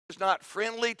is not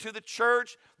friendly to the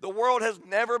church. The world has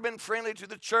never been friendly to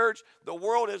the church. The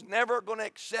world is never going to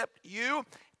accept you.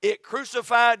 It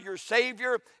crucified your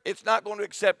Savior. It's not going to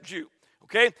accept you.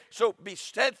 Okay, so be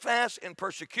steadfast in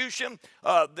persecution.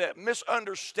 The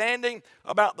misunderstanding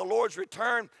about the Lord's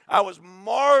return, I was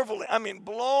marveling,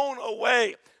 blown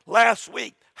away last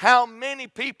week how many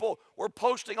people were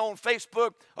posting on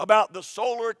Facebook about the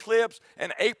solar eclipse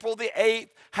and April the 8th.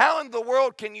 How in the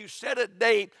world can you set a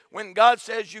date when God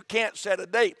says you can't set a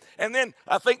date? And then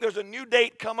I think there's a new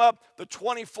date come up, the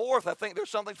 24th. I think there's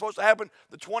something supposed to happen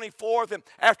the 24th. And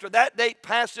after that date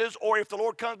passes, or if the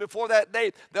Lord comes before that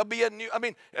date, there'll be a new,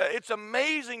 it's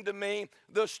amazing to me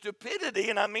the stupidity,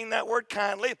 and I mean that word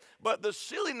kindly, but the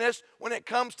silliness when it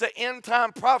comes to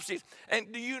end-time prophecies.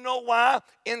 And do you know why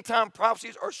end-time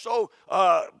prophecies are so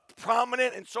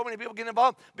prominent and so many people get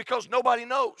involved? Because nobody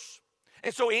knows.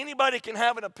 And so anybody can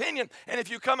have an opinion. And if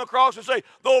you come across and say,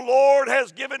 the Lord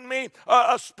has given me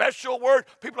a special word,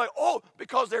 people are like, oh,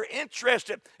 because they're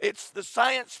interested. It's the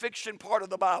science fiction part of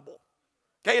the Bible.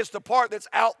 Okay, it's the part that's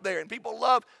out there. And people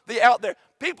love the out there.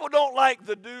 People don't like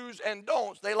the do's and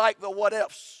don'ts. They like the what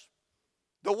ifs.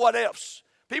 The what ifs.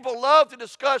 People love to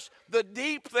discuss the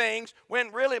deep things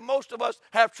when really most of us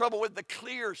have trouble with the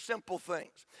clear, simple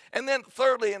things. And then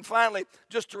thirdly and finally,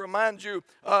 just to remind you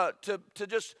to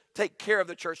just take care of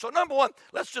the church. So number one,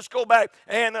 let's just go back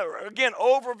and again,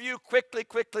 overview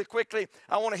quickly.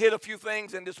 I want to hit a few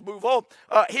things and just move on.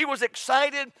 He was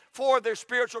excited for their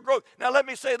spiritual growth. Now let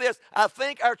me say this. I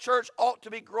think our church ought to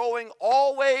be growing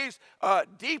always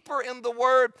deeper in the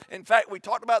Word. In fact, we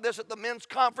talked about this at the men's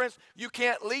conference. You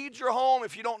can't lead your home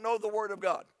if you don't know the Word of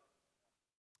God.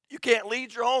 You can't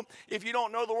lead your home if you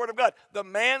don't know the Word of God. The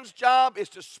man's job is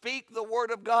to speak the Word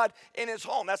of God in his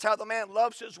home. That's how the man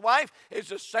loves his wife, is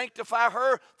to sanctify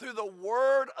her through the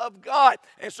Word of God.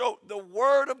 And so the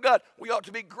Word of God, we ought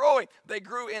to be growing. They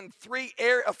grew in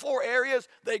 4 areas.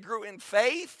 They grew in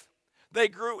faith. They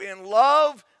grew in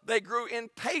love. They grew in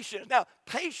patience. Now,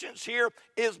 patience here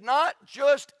is not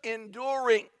just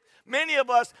enduring. Many of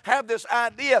us have this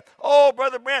idea, oh,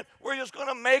 Brother Brent, we're just going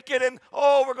to make it, and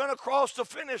oh, we're going to cross the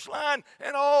finish line,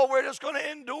 and oh, we're just going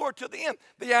to endure to the end.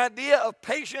 The idea of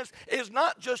patience is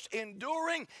not just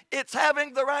enduring, it's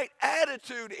having the right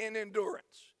attitude in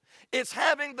endurance. It's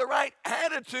having the right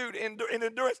attitude in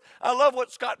endurance. I love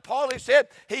what Scott Pauley said.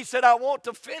 He said, I want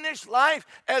to finish life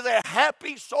as a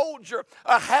happy soldier,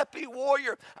 a happy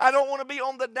warrior. I don't want to be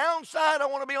on the downside, I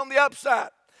want to be on the upside.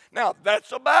 Now,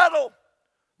 that's a battle.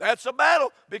 That's a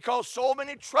battle because so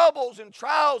many troubles and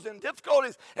trials and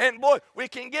difficulties. And boy, we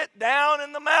can get down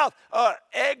in the mouth.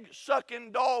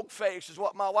 Egg-sucking dog face is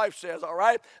what my wife says, all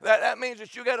right? That means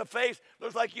that you got a face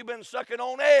looks like you've been sucking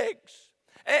on eggs.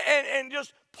 And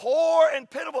just poor and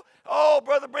pitiful. Oh,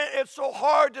 Brother Brent, it's so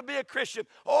hard to be a Christian.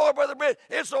 Oh, Brother Brent,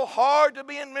 it's so hard to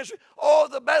be in ministry. Oh,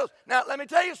 the battles. Now, let me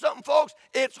tell you something, folks.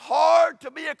 It's hard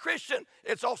to be a Christian.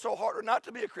 It's also harder not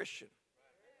to be a Christian.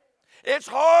 It's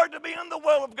hard to be in the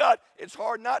will of God. It's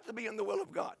hard not to be in the will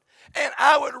of God. And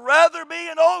I would rather be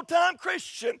an old-time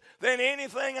Christian than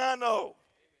anything I know.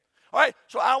 All right,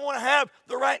 so I want to have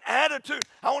the right attitude.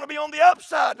 I want to be on the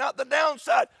upside, not the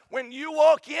downside. When you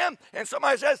walk in and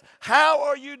somebody says, how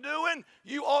are you doing?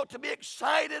 You ought to be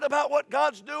excited about what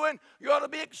God's doing. You ought to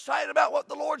be excited about what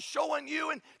the Lord's showing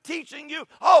you and teaching you.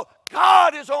 Oh,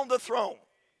 God is on the throne.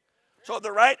 So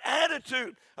the right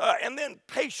attitude, and then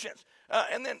patience.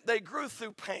 And then they grew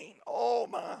through pain. Oh,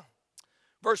 my.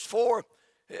 Verse 4,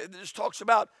 it just talks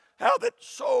about how that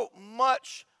so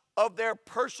much of their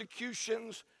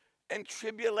persecutions and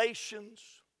tribulations.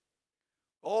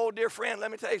 Oh, dear friend,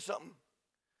 let me tell you something.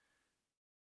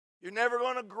 You're never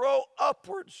going to grow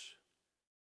upwards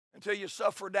until you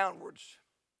suffer downwards.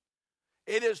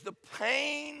 It is the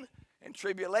pain and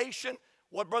tribulation.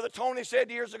 What Brother Tony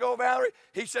said years ago, Valerie,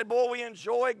 he said, boy, we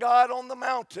enjoy God on the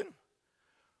mountain,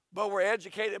 but we're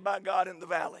educated by God in the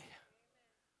valley.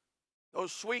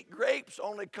 Those sweet grapes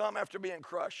only come after being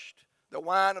crushed. The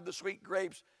wine of the sweet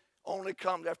grapes only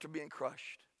comes after being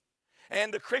crushed.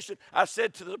 And the Christian, I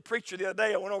said to the preacher the other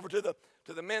day, I went over to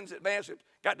the men's advance,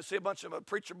 got to see a bunch of my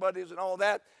preacher buddies and all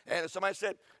that, and somebody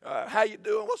said, how you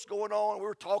doing, what's going on? We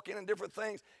were talking and different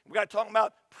things. We got talking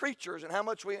about preachers and how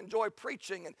much we enjoy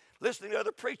preaching and listening to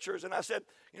other preachers. And I said,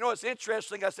 you know, it's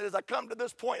interesting. I said, as I come to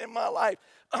this point in my life,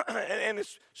 and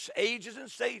it's ages and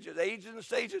stages,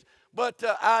 but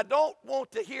I don't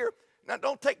want to hear, now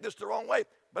don't take this the wrong way,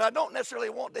 but I don't necessarily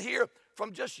want to hear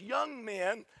from just young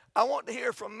men. I want to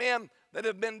hear from men that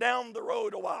have been down the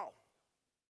road a while,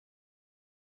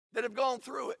 that have gone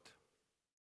through it.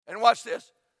 And watch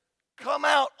this. Come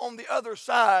out on the other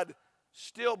side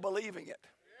still believing it.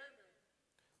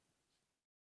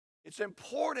 It's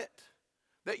important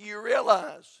that you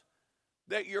realize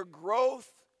that your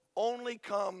growth only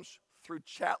comes through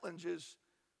challenges,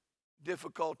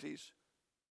 difficulties,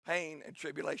 pain, and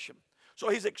tribulation. So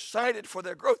he's excited for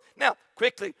their growth. Now,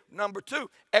 quickly, number 2,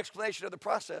 explanation of the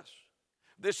process.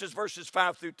 This is verses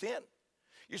 5 through 10.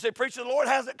 You say, preacher, the Lord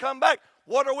hasn't come back.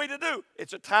 What are we to do?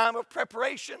 It's a time of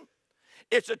preparation.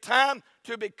 It's a time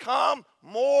to become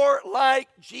more like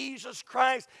Jesus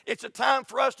Christ. It's a time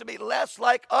for us to be less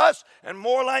like us and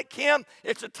more like him.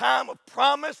 It's a time of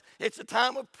promise. It's a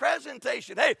time of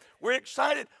presentation. Hey, we're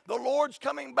excited. The Lord's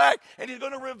coming back, and he's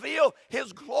going to reveal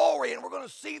his glory, and we're going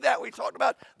to see that. We talked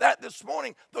about that this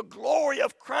morning, the glory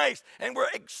of Christ, and we're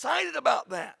excited about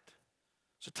that.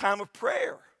 It's a time of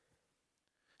prayer.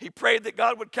 He prayed that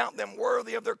God would count them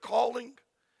worthy of their calling.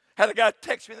 Had a guy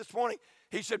text me this morning.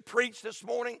 He said, preach this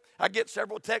morning. I get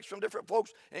several texts from different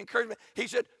folks and encouragement. He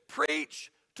said, preach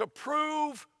to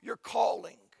prove your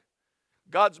calling.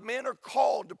 God's men are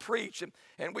called to preach,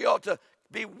 and we ought to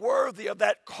be worthy of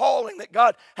that calling that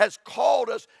God has called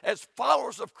us as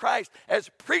followers of Christ, as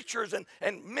preachers and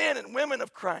men and women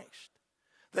of Christ.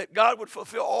 That God would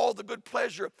fulfill all the good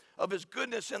pleasure of his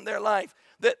goodness in their life.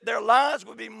 That their lives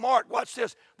would be marked, watch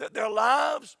this, that their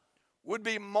lives would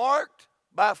be marked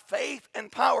by faith and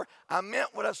power. I meant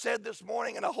what I said this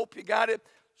morning, and I hope you got it.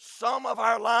 Some of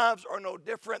our lives are no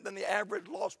different than the average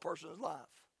lost person's life.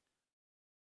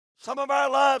 Some of our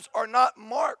lives are not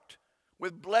marked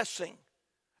with blessing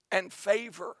and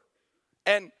favor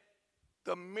and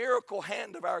the miracle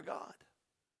hand of our God.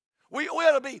 We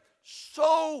ought to be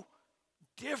so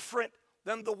different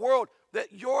than the world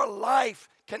that your life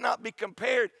cannot be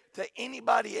compared to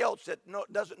anybody else that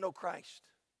doesn't know Christ.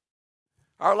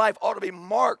 Our life ought to be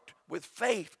marked with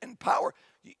faith and power.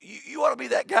 You ought to be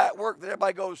that guy at work that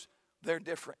everybody goes, they're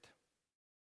different.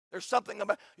 There's something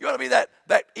about, you ought to be that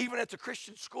even at the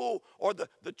Christian school or the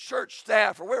church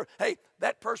staff or wherever, hey,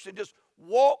 that person just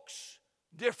walks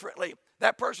differently.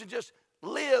 That person just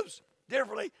lives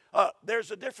differently. There's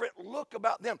a different look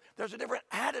about them. There's a different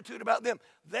attitude about them.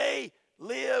 They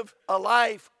live a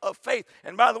life of faith.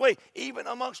 And by the way, even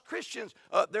amongst Christians,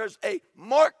 there's a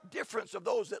marked difference of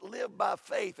those that live by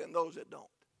faith and those that don't.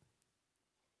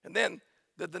 And then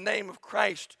that the name of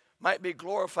Christ might be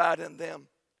glorified in them.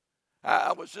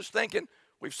 I was just thinking,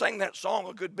 we've sang that song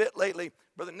a good bit lately.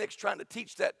 Brother Nick's trying to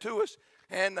teach that to us.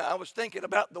 And I was thinking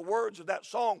about the words of that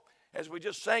song as we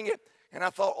just sang it. And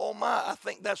I thought, oh my, I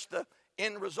think that's the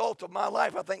end result of my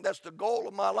life. I think that's the goal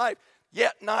of my life.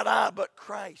 Yet not I, but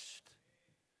Christ.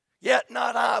 Yet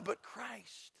not I, but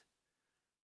Christ.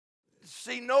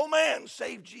 See, no man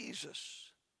save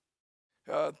Jesus.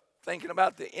 Thinking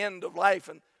about the end of life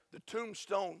and the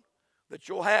tombstone that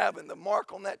you'll have and the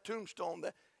mark on that tombstone,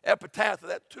 the epitaph of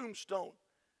that tombstone.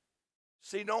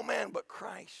 See, no man but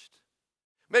Christ.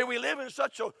 May we live in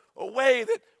such a way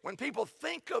that when people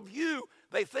think of you,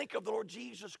 they think of the Lord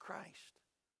Jesus Christ.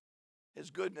 His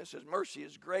goodness, his mercy,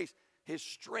 his grace, his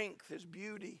strength, his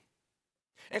beauty.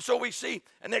 And so we see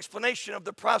an explanation of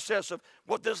the process of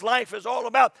what this life is all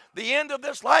about. The end of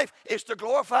this life is to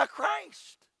glorify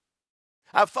Christ.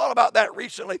 I've thought about that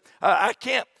recently. I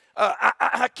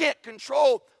can't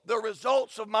control the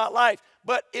results of my life,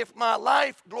 but if my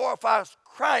life glorifies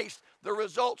Christ, the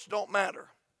results don't matter.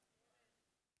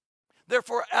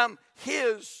 Therefore, I'm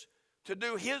his to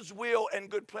do his will and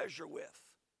good pleasure with.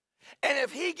 And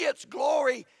if he gets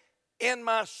glory in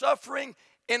my suffering,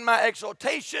 in my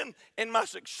exaltation, in my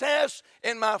success,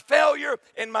 in my failure,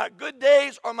 in my good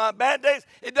days or my bad days,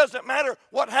 it doesn't matter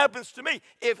what happens to me.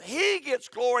 If he gets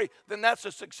glory, then that's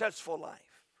a successful life.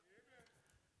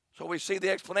 So we see the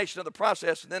explanation of the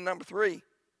process. And then number 3,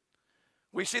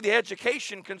 we see the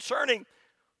education concerning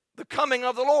the coming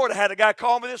of the Lord. I had a guy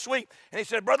call me this week, and he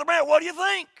said, Brother Brant, what do you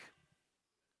think?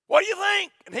 What do you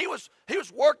think? And he was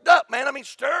worked up, man. I mean,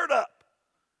 stirred up.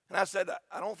 And I said,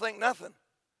 I don't think nothing.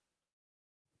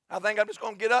 I think I'm just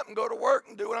going to get up and go to work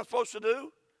and do what I'm supposed to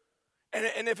do.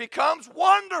 And if he comes,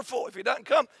 wonderful. If he doesn't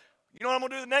come, you know what I'm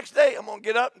going to do the next day? I'm going to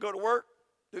get up and go to work,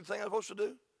 do the thing I'm supposed to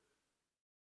do.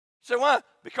 Say, why?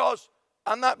 Because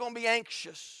I'm not going to be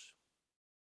anxious.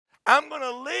 I'm going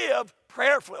to live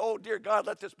prayerfully. Oh, dear God,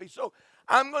 let this be so.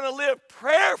 I'm going to live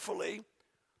prayerfully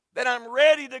that I'm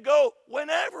ready to go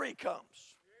whenever he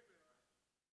comes.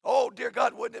 Oh, dear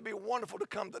God, wouldn't it be wonderful to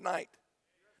come tonight?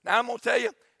 Now, I'm going to tell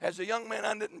you, as a young man,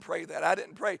 I didn't pray that. I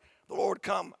didn't pray the Lord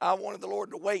come. I wanted the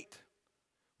Lord to wait.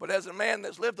 But as a man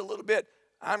that's lived a little bit,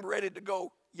 I'm ready to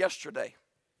go yesterday.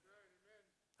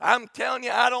 I'm telling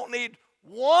you, I don't need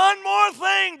one more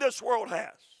thing this world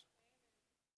has.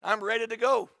 I'm ready to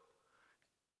go.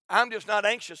 I'm just not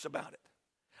anxious about it.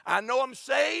 I know I'm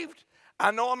saved. I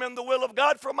know I'm in the will of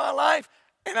God for my life,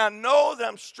 and I know that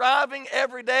I'm striving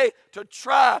every day to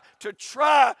try to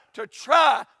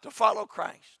follow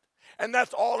Christ. And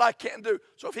that's all I can do.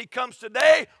 So if he comes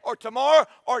today or tomorrow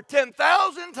or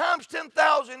 10,000 times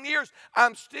 10,000 years,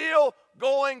 I'm still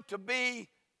going to be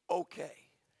okay.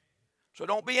 So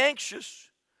don't be anxious,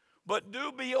 but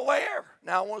do be aware.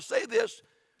 Now I want to say this.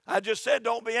 I just said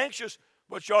don't be anxious,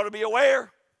 but you ought to be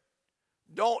aware.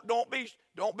 Don't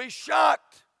be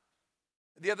shocked.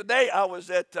 The other day I was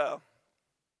at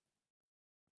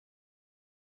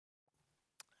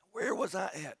where was I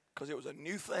at? Because it was a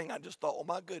new thing. I just thought, oh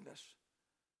my goodness.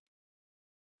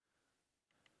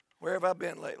 Where have I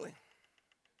been lately?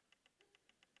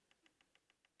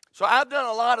 So I've done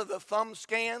a lot of the thumb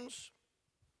scans.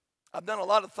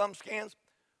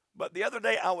 But the other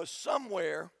day I was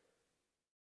somewhere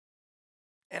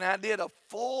and I did a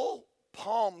full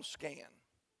palm scan.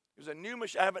 It was a new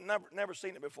machine. I haven't never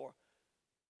seen it before.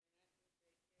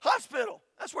 Hospital.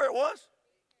 That's where it was.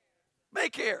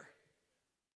 Baycare.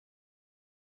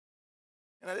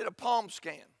 And I did a palm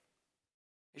scan.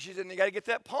 And she said, you got to get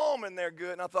that palm in there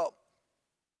good. And I thought,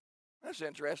 that's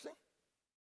interesting.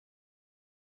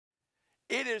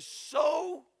 It is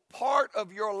so part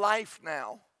of your life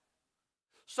now.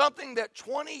 Something that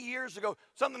 20 years ago,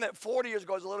 something that 40 years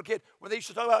ago as a little kid, when they used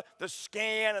to talk about the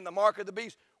scan and the mark of the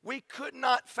beast, we could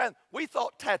not fathom. We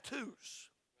thought tattoos.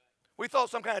 We thought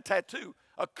some kind of tattoo,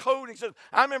 a coding system.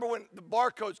 I remember when the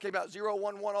barcodes came out,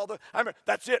 011, all the, I remember,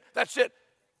 that's it.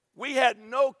 We had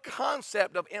no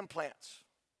concept of implants.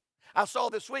 I saw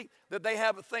this week that they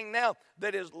have a thing now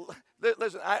that is,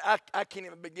 listen, I can't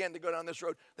even begin to go down this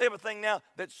road. They have a thing now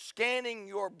that's scanning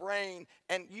your brain,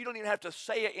 and you don't even have to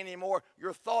say it anymore.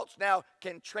 Your thoughts now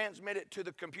can transmit it to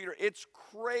the computer. It's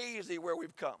crazy where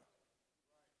we've come.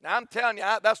 Now, I'm telling you,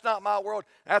 that's not my world.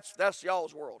 That's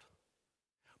y'all's world.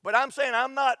 But I'm saying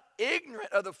I'm not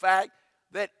ignorant of the fact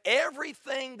that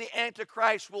everything the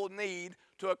Antichrist will need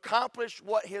to accomplish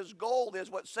what his goal is,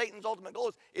 what Satan's ultimate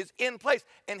goal is in place.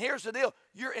 And here's the deal.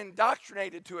 You're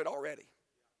indoctrinated to it already.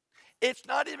 It's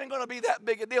not even going to be that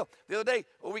big a deal. The other day,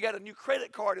 we got a new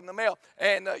credit card in the mail,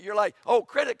 and you're like, oh,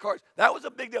 credit cards. That was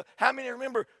a big deal. How many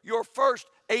remember your first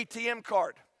ATM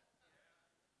card?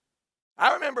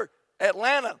 I remember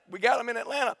Atlanta. We got them in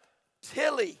Atlanta.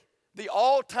 Tilly, the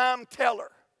all-time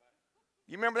teller.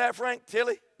 You remember that, Frank?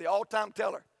 Tilly, the all-time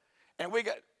teller. And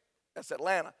that's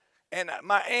Atlanta. And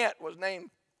my aunt was named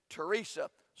Teresa,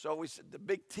 so we said the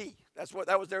big T.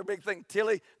 That was their big thing.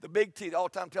 Tilly, the big T, the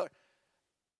all-time teller.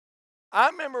 I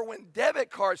remember when debit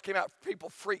cards came out, people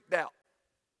freaked out.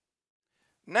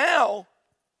 Now,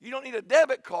 you don't need a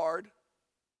debit card.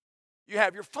 You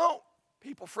have your phone.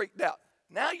 People freaked out.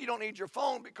 Now you don't need your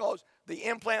phone because the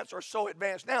implants are so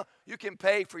advanced. Now you can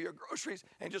pay for your groceries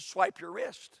and just swipe your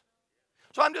wrist.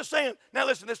 So I'm just saying, now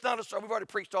listen, it's not a story. We've already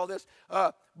preached all this.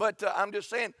 But I'm just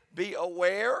saying, be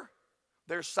aware.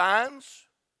 There's signs,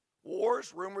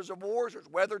 wars, rumors of wars. There's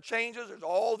weather changes. There's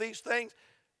all these things.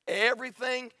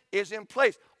 Everything is in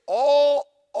place. All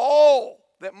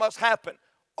that must happen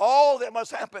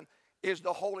is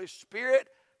the Holy Spirit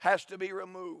has to be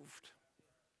removed.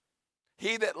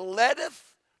 He that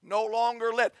letteth no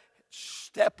longer let.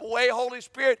 Step away, Holy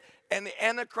Spirit, and the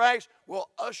Antichrist will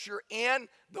usher in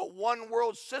the one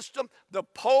world system. The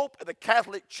Pope, the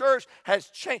Catholic Church has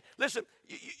changed. Listen,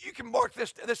 you can mark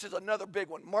this. This is another big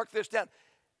one. Mark this down.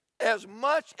 As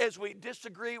much as we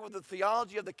disagree with the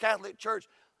theology of the Catholic Church,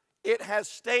 it has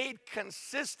stayed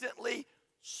consistently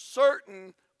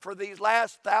certain for these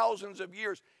last thousands of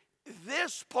years.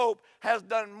 This Pope has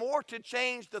done more to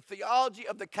change the theology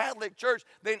of the Catholic Church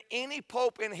than any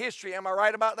Pope in history. Am I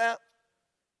right about that?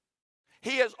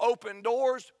 He has opened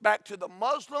doors back to the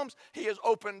Muslims. He has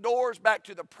opened doors back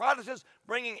to the Protestants,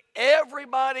 bringing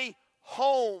everybody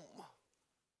home.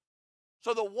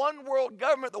 So the one world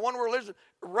government, the one world religion,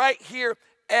 right here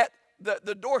at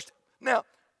the doorstep. Now,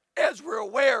 as we're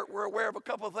aware of a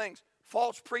couple of things.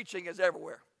 False preaching is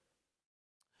everywhere.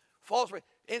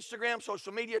 Instagram,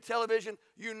 social media, television,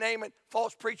 you name it,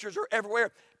 false preachers are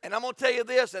everywhere. And I'm going to tell you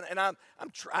this, and I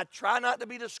try not to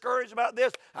be discouraged about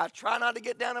this. I try not to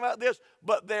get down about this,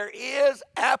 but there is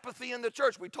apathy in the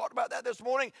church. We talked about that this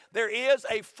morning. There is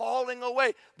a falling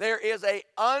away. There is a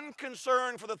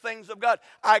unconcern for the things of God.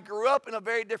 I grew up in a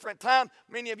very different time.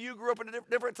 Many of you grew up in a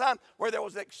different time where there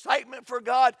was excitement for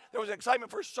God. There was excitement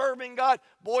for serving God.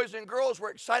 Boys and girls were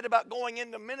excited about going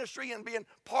into ministry and being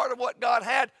part of what God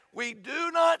had. We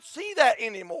do not see that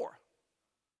anymore.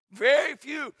 Very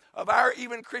few of our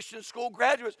even Christian school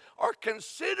graduates are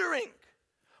considering,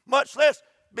 much less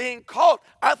being called.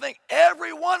 I think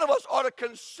every one of us ought to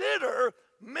consider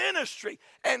ministry,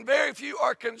 and very few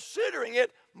are considering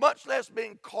it, much less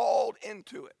being called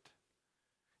into it.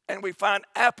 And we find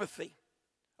apathy,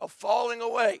 of falling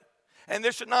away. And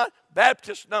this is not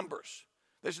Baptist numbers.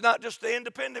 This is not just the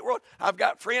independent world. I've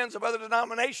got friends of other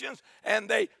denominations, and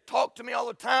they talk to me all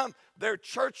the time. Their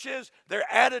churches, their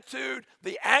attitude,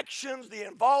 the actions, the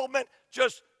involvement,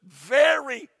 just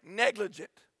very negligent.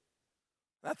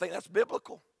 And I think that's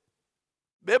biblical.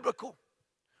 Biblical.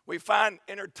 We find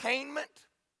entertainment,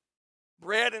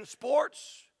 bread and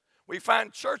sports. We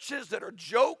find churches that are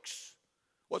jokes.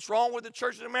 What's wrong with the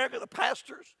church in America? The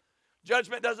pastors.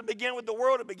 Judgment doesn't begin with the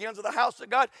world. It begins with the house of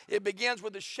God. It begins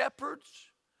with the shepherds.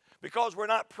 Because we're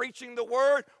not preaching the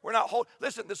word. We're not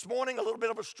listen, this morning, a little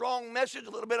bit of a strong message, a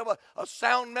little bit of a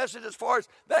sound message as far as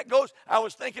that goes. I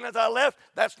was thinking as I left,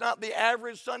 that's not the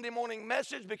average Sunday morning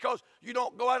message, because you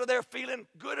don't go out of there feeling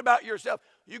good about yourself.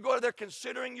 You go out of there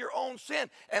considering your own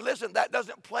sin. And listen, that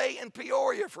doesn't play in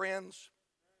Peoria, friends.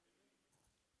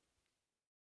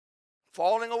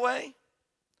 Falling away,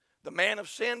 the man of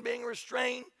sin being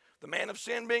restrained, the man of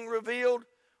sin being revealed,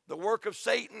 the work of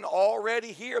Satan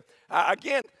already here.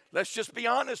 Again, let's just be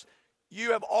honest.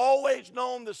 You have always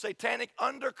known the satanic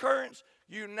undercurrents.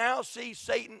 You now see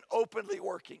Satan openly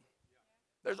working.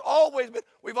 There's always been,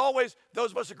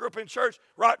 those of us that grew up in church,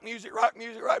 rock music,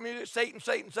 Satan,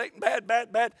 bad,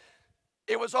 bad, bad.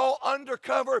 It was all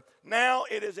undercover. Now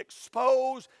it is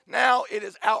exposed. Now it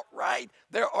is outright.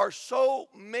 There are so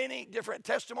many different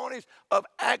testimonies of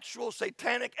actual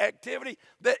satanic activity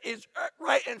that is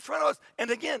right in front of us. And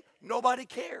again, nobody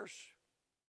cares.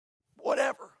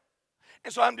 Whatever.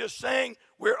 And so I'm just saying,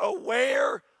 we're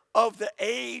aware of the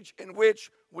age in which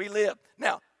we live.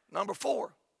 Now, number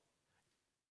 4,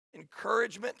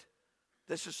 encouragement.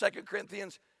 This is 2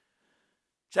 Corinthians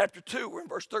chapter 2. We're in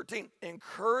verse 13.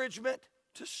 Encouragement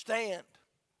to stand.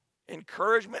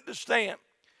 Encouragement to stand.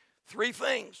 3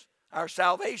 things: our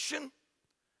salvation,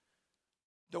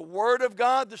 the Word of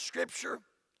God, the Scripture,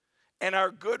 and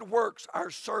our good works, our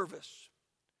service.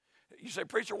 You say,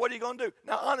 preacher, what are you going to do?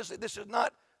 Now, honestly, this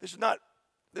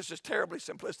is terribly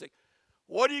simplistic.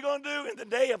 What are you going to do in the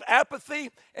day of apathy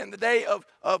and the day of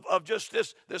just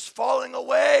this falling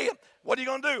away? What are you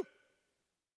going to do?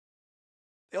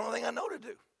 The only thing I know to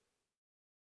do.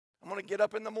 I'm going to get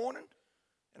up in the morning,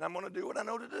 and I'm going to do what I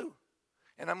know to do.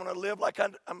 And I'm going to live like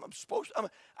I'm supposed to.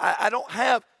 I don't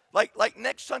have, like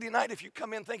next Sunday night, if you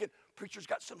come in thinking, preacher's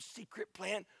got some secret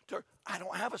plan, I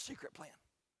don't have a secret plan.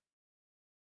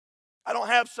 I don't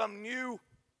have some new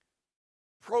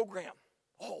program.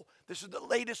 Oh, this is the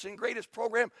latest and greatest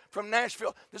program from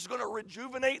Nashville. This is going to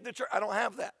rejuvenate the church. I don't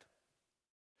have that.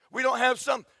 We don't have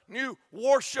some new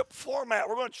worship format.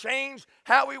 We're going to change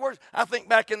how we worship. I think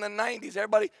back in the 90s,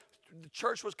 the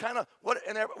church was kind of we're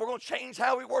going to change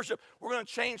how we worship. We're going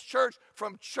to change church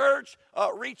from church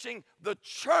reaching the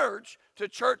church to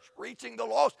church reaching the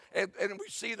lost. And we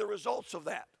see the results of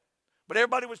that. But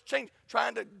everybody was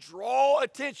trying to draw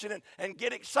attention and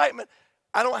get excitement.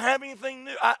 I don't have anything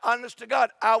new. Honest to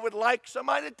God, I would like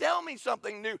somebody to tell me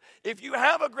something new. If you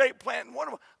have a great plan,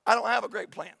 wonderful. I don't have a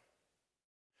great plan.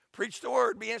 Preach the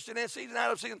word, be instant in season,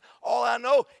 out of season. All I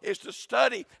know is to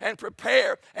study and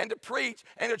prepare and to preach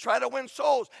and to try to win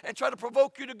souls and try to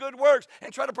provoke you to good works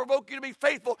and try to provoke you to be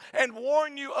faithful and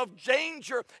warn you of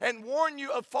danger and warn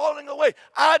you of falling away.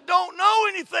 I don't know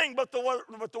anything but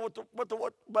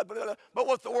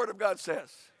what the Word of God says.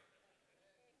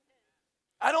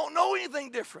 I don't know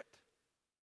anything different.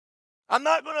 I'm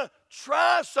not going to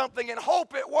try something and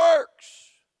hope it works.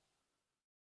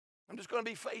 I'm just going to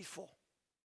be faithful.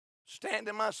 Stand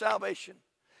in my salvation.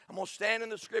 I'm going to stand in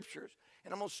the Scriptures,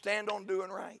 and I'm going to stand on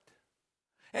doing right.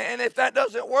 And if that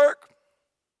doesn't work,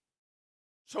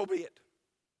 so be it.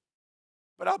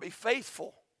 But I'll be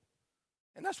faithful,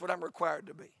 and that's what I'm required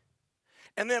to be.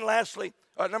 And then lastly,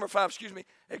 number 5,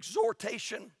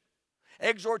 exhortation.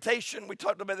 Exhortation, we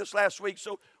talked about this last week,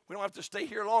 so we don't have to stay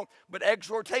here long. But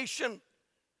exhortation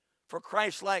for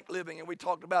Christ-like living. And we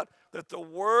talked about that the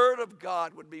Word of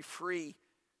God would be free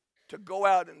to go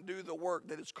out and do the work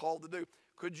that it's called to do.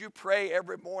 Could you pray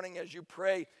every morning as you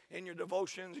pray in your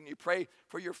devotions and you pray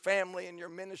for your family and your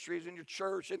ministries and your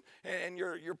church and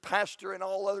your pastor and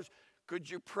all others? Could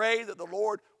you pray that the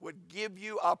Lord would give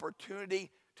you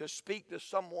opportunity to speak to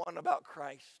someone about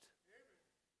Christ?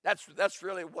 That's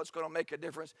really what's going to make a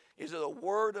difference, is the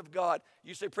Word of God.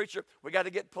 You say, preacher, we got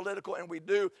to get political, and we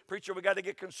do. Preacher, we got to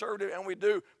get conservative, and we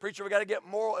do. Preacher, we got to get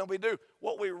moral, and we do.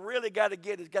 What we really got to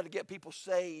get is got to get people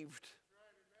saved.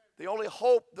 The only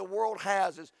hope the world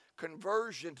has is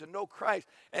conversion to know Christ,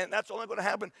 and that's only going to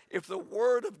happen if the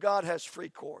Word of God has free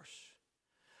course.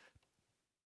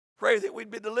 Pray that we'd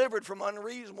be delivered from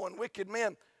unreasonable and wicked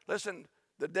men. Listen,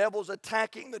 the devil's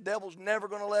attacking. The devil's never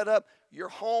going to let up. Your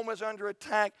home is under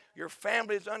attack. Your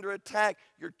family is under attack.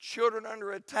 Your children are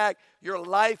under attack. Your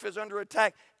life is under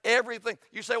attack. Everything.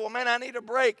 You say, well, man, I need a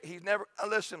break.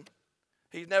 Listen,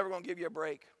 he's never going to give you a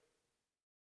break.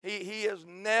 He is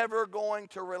never going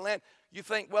to relent. You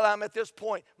think, well, I'm at this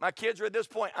point. My kids are at this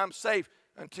point. I'm safe.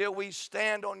 Until we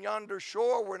stand on yonder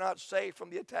shore, we're not safe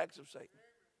from the attacks of Satan.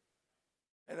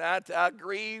 And I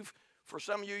grieve for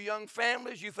some of you young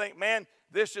families. You think, man,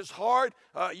 this is hard.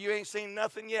 You ain't seen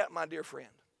nothing yet, my dear friend.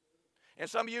 And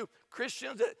some of you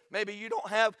Christians that maybe you don't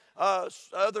have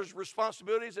others'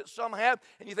 responsibilities that some have,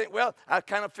 and you think, well, I've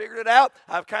kind of figured it out.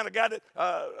 I've kind of got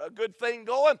a good thing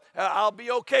going. I'll be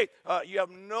okay. You have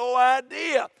no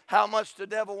idea how much the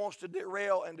devil wants to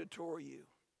derail and detour you.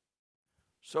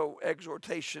 So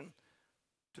exhortation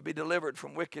to be delivered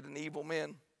from wicked and evil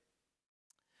men.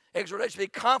 Exhortation to be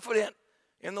confident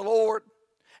in the Lord.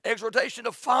 Exhortation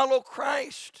to follow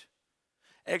Christ.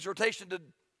 Exhortation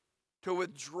to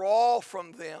withdraw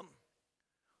from them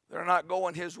that are not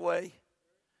going his way.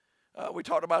 We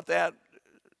talked about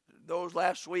those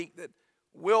last week, that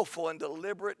willful and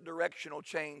deliberate directional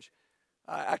change.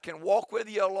 I can walk with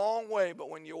you a long way, but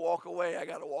when you walk away, I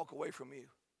got to walk away from you.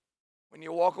 When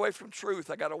you walk away from truth,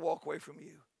 I got to walk away from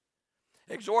you.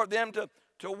 Exhort them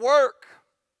to work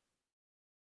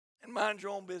and mind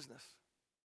your own business.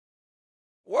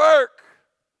 Work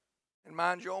and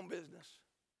mind your own business.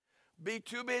 Be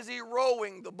too busy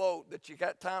rowing the boat that you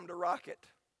got time to rock it.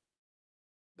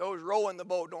 Those rowing the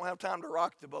boat don't have time to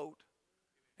rock the boat.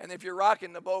 And if you're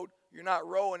rocking the boat, you're not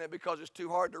rowing it because it's too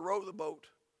hard to row the boat.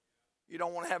 You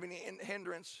don't want to have any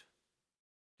hindrance.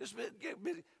 Just get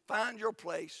busy. Find your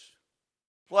place.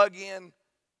 Plug in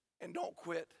and don't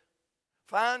quit.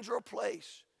 Find your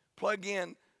place. Plug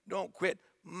in, don't quit.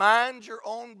 Mind your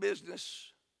own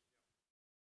business.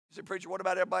 You say, preacher, what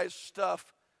about everybody's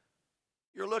stuff?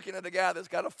 You're looking at a guy that's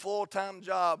got a full-time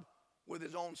job with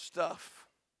his own stuff,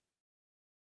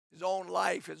 his own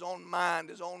life, his own mind,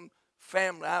 his own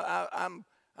family. I'm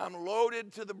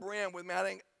loaded to the brim with me.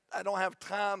 I don't have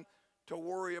time to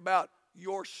worry about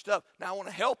your stuff. Now, I want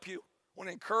to help you. I want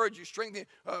to encourage you, strengthen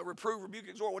you, reprove, rebuke,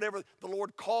 exhort, whatever the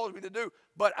Lord calls me to do.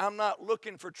 But I'm not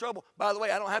looking for trouble. By the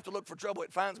way, I don't have to look for trouble.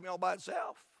 It finds me all by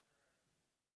itself.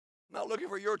 I'm not looking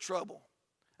for your trouble.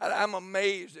 I'm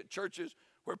amazed at churches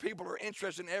where people are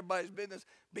interested in everybody's business.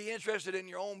 Be interested in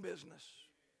your own business.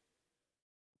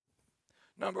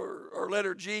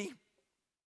 Letter G,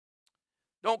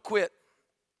 don't quit.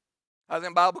 I was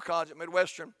in Bible college at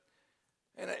Midwestern,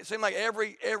 and it seemed like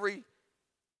every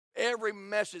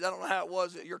message, I don't know how it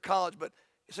was at your college, but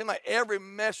it seemed like every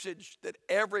message that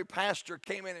every pastor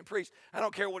came in and preached, I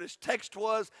don't care what his text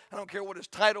was, I don't care what his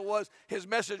title was, his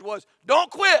message was, don't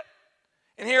quit.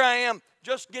 And here I am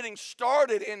just getting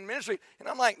started in ministry. And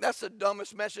I'm like, that's the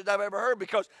dumbest message I've ever heard,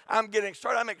 because I'm getting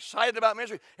started. I'm excited about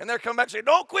ministry. And they're coming back and saying,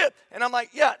 don't quit. And I'm like,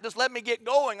 yeah, just let me get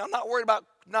going. I'm not worried about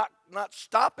not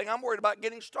stopping. I'm worried about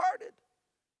getting started.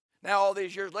 Now, all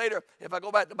these years later, if I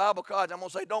go back to Bible college, I'm going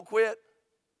to say, don't quit.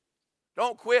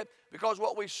 Don't quit, because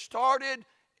what we started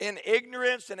in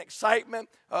ignorance and excitement,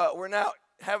 we're now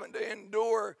having to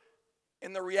endure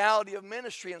in the reality of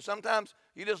ministry. And sometimes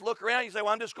you just look around and you say,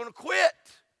 well, I'm just going to quit.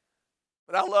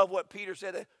 But I love what Peter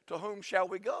said, to whom shall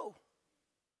we go?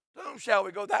 To whom shall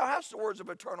we go? Thou hast the words of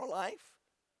eternal life.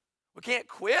 We can't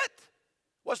quit.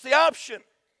 What's the option?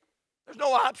 There's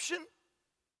no option.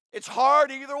 It's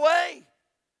hard either way.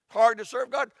 Hard to serve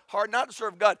God, hard not to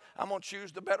serve God. I'm going to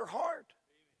choose the better heart.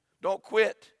 Don't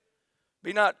quit.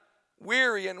 Be not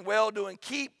weary in well-doing.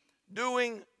 Keep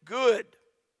doing good.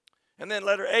 And then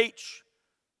letter H,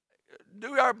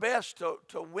 do our best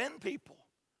to win people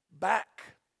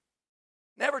back.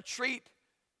 Never treat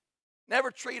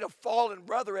a fallen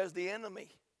brother as the enemy.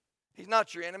 He's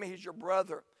not your enemy. He's your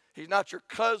brother. He's not your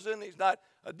cousin. He's not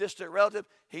a distant relative.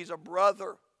 He's a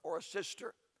brother or a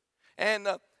sister. And,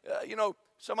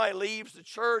 somebody leaves the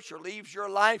church or leaves your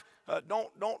life,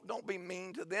 don't be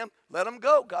mean to them. Let them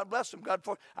go. God bless them.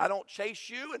 I don't chase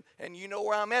you, and you know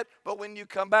where I'm at. But when you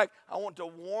come back, I want to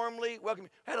warmly welcome you.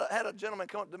 Had a gentleman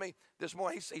come up to me this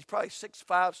morning. He's probably 6'5",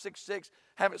 6'6".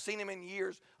 Haven't seen him in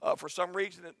years. For some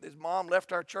reason, his mom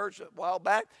left our church a while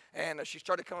back, and she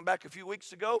started coming back a few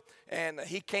weeks ago. And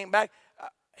he came back.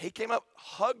 He came up,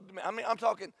 hugged me. I mean, I'm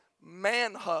talking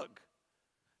man hug.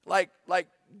 Like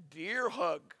dear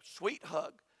hug, sweet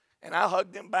hug. And I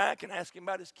hugged him back and asked him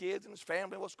about his kids and his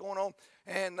family, what's going on.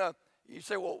 And you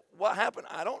say, well, what happened?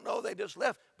 I don't know. They just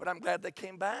left. But I'm glad they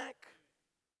came back.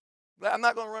 I'm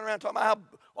not going to run around talking about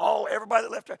how, everybody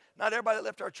that left not everybody that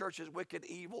left our church is wicked,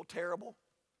 evil, terrible.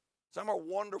 Some are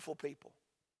wonderful people,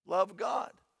 love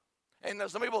God. And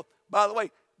some people, by the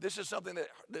way, this is something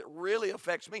that really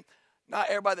affects me. Not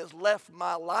everybody that's left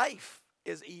my life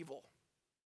is evil.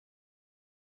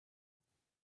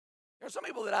 There's some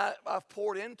people that I've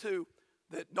poured into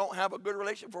that don't have a good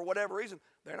relationship for whatever reason.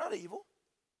 They're not evil.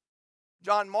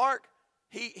 John Mark,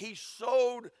 he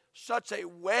sowed such a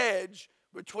wedge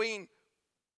between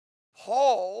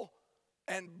Paul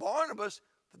and Barnabas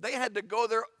that they had to go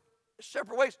their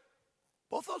separate ways.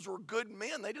 Both of those were good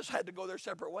men. They just had to go their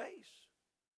separate ways.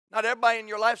 Not everybody in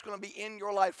your life is going to be in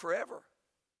your life forever.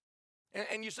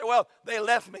 And you say, well, they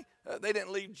left me. They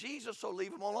didn't leave Jesus, so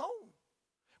leave them alone.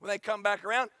 When they come back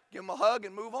around, give them a hug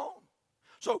and move on.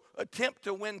 So attempt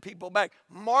to win people back.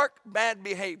 Mark bad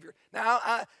behavior. Now,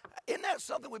 isn't that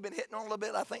something we've been hitting on a little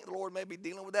bit? I think the Lord may be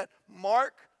dealing with that.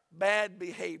 Mark bad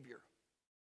behavior.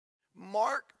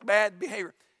 Mark bad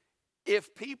behavior.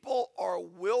 If people are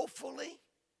willfully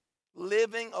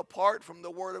living apart from the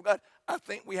Word of God, I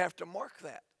think we have to mark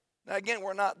that. Now, again,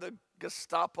 we're not the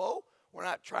Gestapo. We're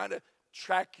not trying to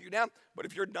track you down. But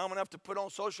if you're dumb enough to put on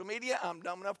social media, I'm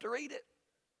dumb enough to read it.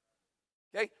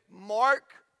 Okay? Mark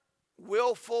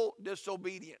willful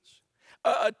disobedience.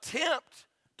 Attempt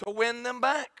to win them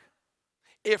back.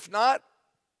 If not,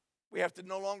 we have to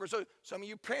no longer. So some of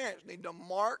you parents need to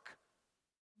mark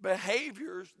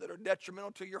behaviors that are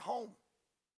detrimental to your home,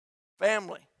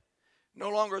 family. No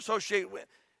longer associate with.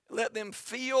 Let them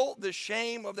feel the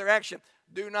shame of their action.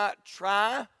 Do not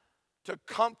try to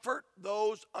comfort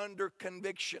those under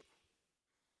conviction.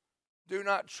 Do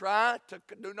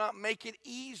not make it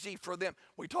easy for them.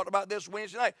 We talked about this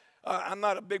Wednesday night. I'm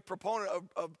not a big proponent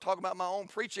of talking about my own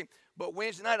preaching, but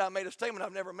Wednesday night I made a statement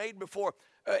I've never made before.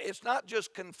 It's not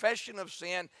just confession of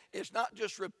sin. It's not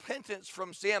just repentance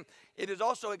from sin. It is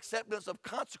also acceptance of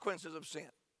consequences of sin.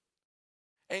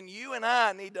 And you and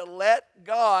I need to let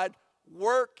God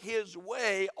work His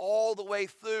way all the way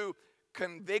through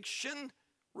conviction,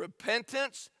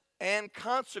 repentance, and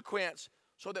consequence,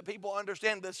 so that people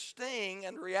understand the sting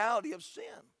and reality of sin,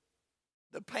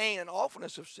 the pain and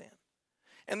awfulness of sin.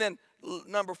 And then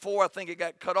number 4, I think it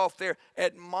got cut off there,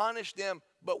 admonish them,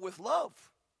 but with love.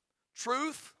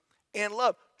 Truth and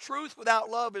love. Truth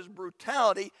without love is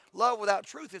brutality. Love without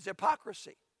truth is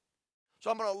hypocrisy.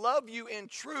 So I'm going to love you in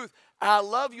truth. I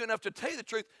love you enough to tell you the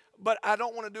truth, but I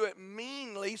don't want to do it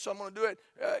meanly, so I'm going to do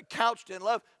it couched in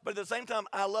love. But at the same time,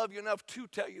 I love you enough to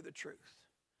tell you the truth.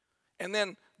 And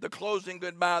then the closing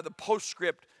goodbye, the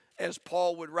postscript, as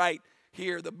Paul would write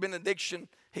here, the benediction,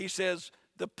 he says,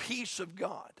 the peace of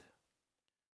God.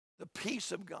 The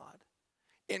peace of God.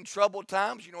 In troubled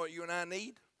times, you know what you and I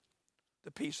need? The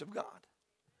peace of God.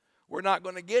 We're not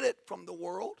going to get it from the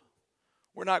world.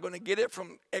 We're not going to get it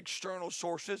from external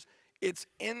sources. It's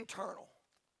internal.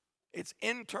 It's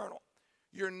internal.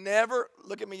 You're never,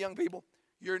 look at me young people,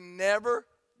 you're never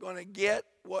going to get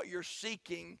what you're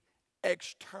seeking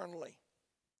externally.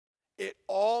 It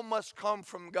all must come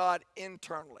from God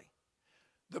internally.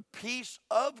 The peace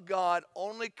of God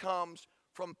only comes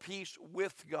from peace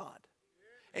with God.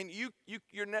 And you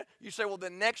say, well, the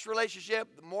next relationship,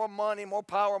 more money, more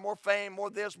power, more fame, more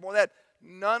this, more that.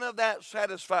 None of that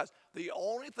satisfies. The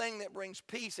only thing that brings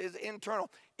peace is internal.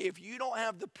 If you don't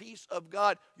have the peace of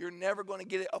God, you're never going to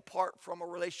get it apart from a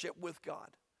relationship with God.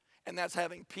 And that's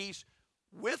having peace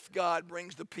with God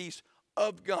brings the peace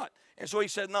of God. And so he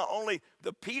said, not only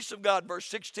the peace of God, verse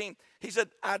 16, he said,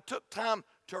 I took time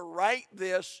to write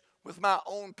this with my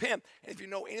own pen. And if you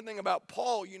know anything about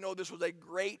Paul, you know this was a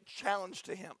great challenge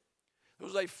to him. It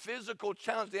was a physical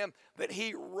challenge to him that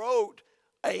he wrote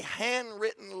a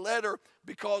handwritten letter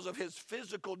because of his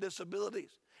physical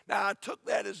disabilities. Now, I took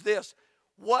that as this.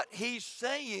 What he's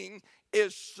saying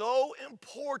is so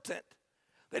important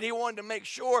that he wanted to make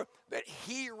sure that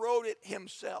he wrote it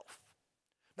himself.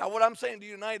 Now, what I'm saying to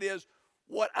you tonight is,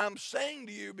 what I'm saying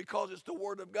to you, because it's the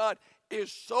Word of God,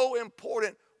 is so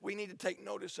important, we need to take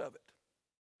notice of it.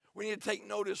 We need to take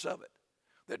notice of it.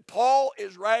 That Paul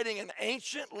is writing an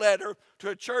ancient letter to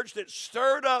a church that's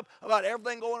stirred up about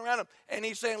everything going around him. And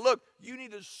he's saying, look, you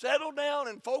need to settle down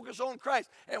and focus on Christ.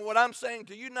 And what I'm saying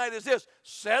to you tonight is this: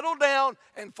 settle down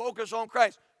and focus on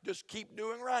Christ. Just keep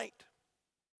doing right.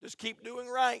 Just keep doing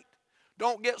right.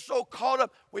 Don't get so caught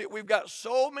up. We've got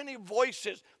so many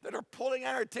voices that are pulling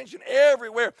our attention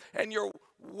everywhere, and you're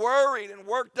worried and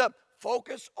worked up.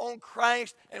 Focus on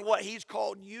Christ and what He's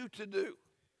called you to do.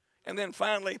 And then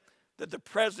finally, that the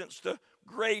presence, the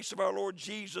grace of our Lord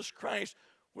Jesus Christ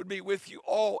would be with you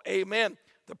all. Amen.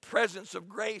 The presence of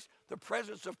grace, the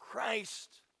presence of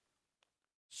Christ.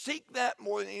 Seek that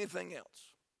more than anything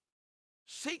else.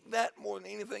 Seek that more than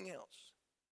anything else.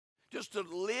 Just to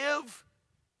live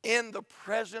in the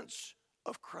presence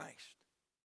of Christ.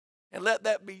 And let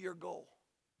that be your goal.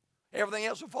 Everything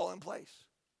else will fall in place.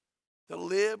 To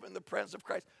live in the presence of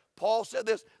Christ. Paul said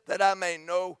this, that I may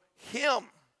know him.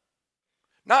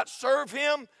 Not serve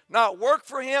him, not work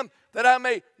for him, that I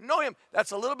may know him.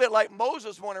 That's a little bit like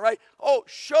Moses wanted, right? Oh,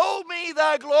 show me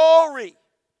thy glory,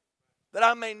 that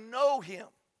I may know him.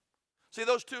 See,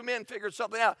 those two men figured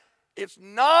something out. It's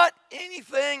not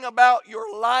anything about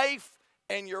your life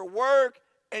and your work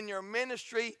and your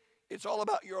ministry. It's all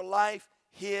about your life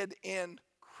hid in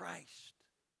Christ.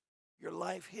 Your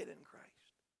life hid in Christ.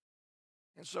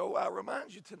 And so I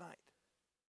remind you tonight,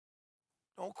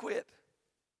 don't quit.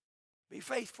 Be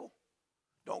faithful.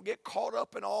 Don't get caught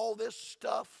up in all this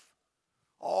stuff,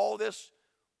 all this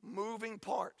moving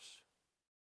parts.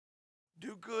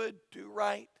 Do good, do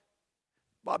right.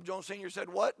 Bob Jones Sr. said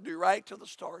what? Do right till the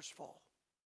stars fall.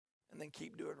 And then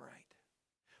keep doing right.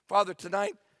 Father,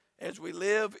 tonight, as we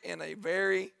live in a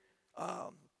very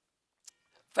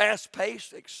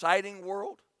fast-paced, exciting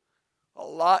world, a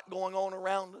lot going on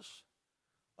around us,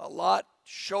 a lot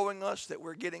showing us that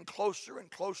we're getting closer and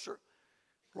closer.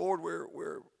 Lord,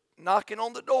 we're knocking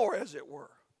on the door, as it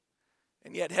were.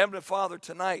 And yet, Heavenly Father,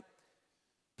 tonight,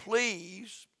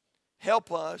 please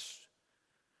help us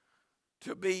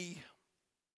to be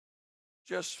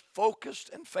just focused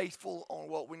and faithful on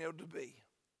what we know to be.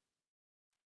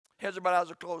 Heads are bowed,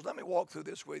 eyes are closed. Let me walk through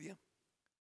this with you.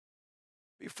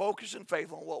 Be focused and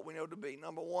faithful on what we know to be.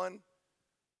 Number one,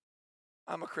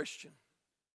 I'm a Christian.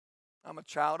 I'm a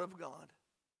child of God.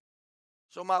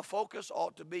 So my focus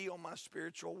ought to be on my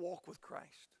spiritual walk with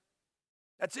Christ.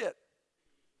 That's it.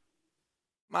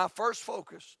 My first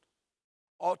focus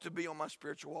ought to be on my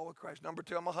spiritual walk with Christ. Number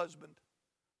two, I'm a husband.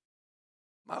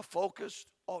 My focus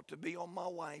ought to be on my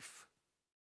wife.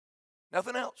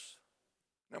 Nothing else.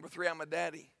 Number three, I'm a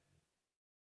daddy.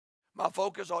 My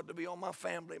focus ought to be on my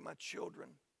family, my children,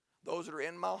 those that are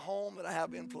in my home that I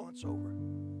have influence over,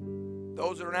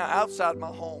 those that are now outside my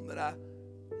home that I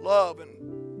love and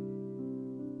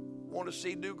want to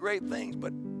see do great things,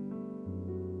 but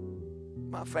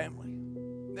my family.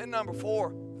 Then number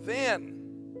four, then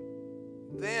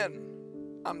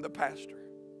I'm the pastor.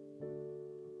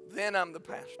 Then I'm the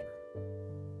pastor.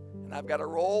 And I've got a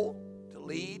role to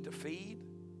lead, to feed,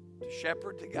 to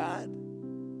shepherd, to guide.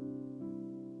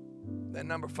 Then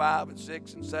number 5 and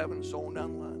 6 and 7 and so on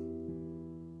down the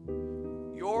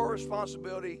line. Your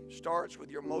responsibility starts with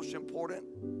your most important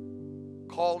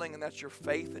calling, and that's your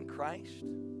faith in Christ.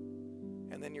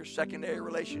 And then your secondary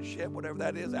relationship, whatever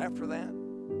that is after that.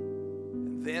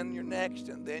 And then you're next,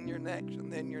 and then you're next,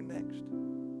 and then you're next.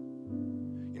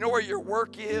 You know where your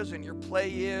work is, and your play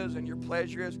is, and your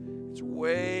pleasure is? It's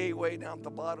way, way down at the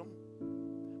bottom.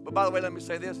 But by the way, let me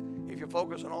say this. If you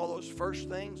focus on all those first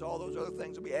things, all those other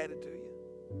things will be added to you.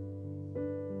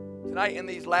 Tonight, in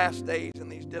these last days, in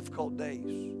these difficult days,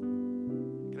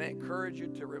 can I encourage you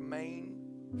to remain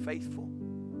faithful,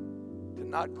 to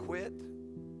not quit?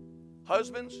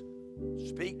 Husbands,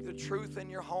 speak the truth in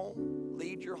your home.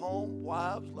 Lead your home.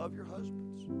 Wives, love your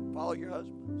husbands. Follow your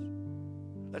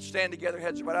husbands. Let's stand together.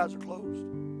 Heads bowed, eyes are closed.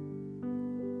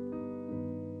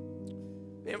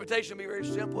 The invitation will be very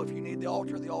simple. If you need the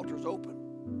altar is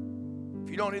open. If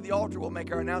you don't need the altar, we'll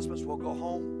make our announcements. We'll go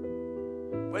home.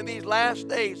 But in these last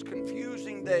days,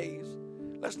 confusing days,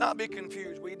 let's not be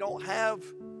confused. We don't have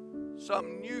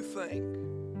some new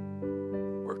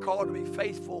thing. We're called to be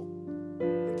faithful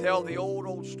and tell the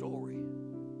old story.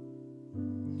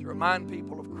 To remind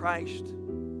people of Christ,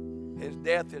 His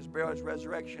death, His burial, His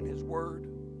resurrection, His word.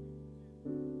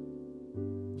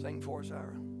 Sing for us,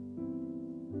 Ira.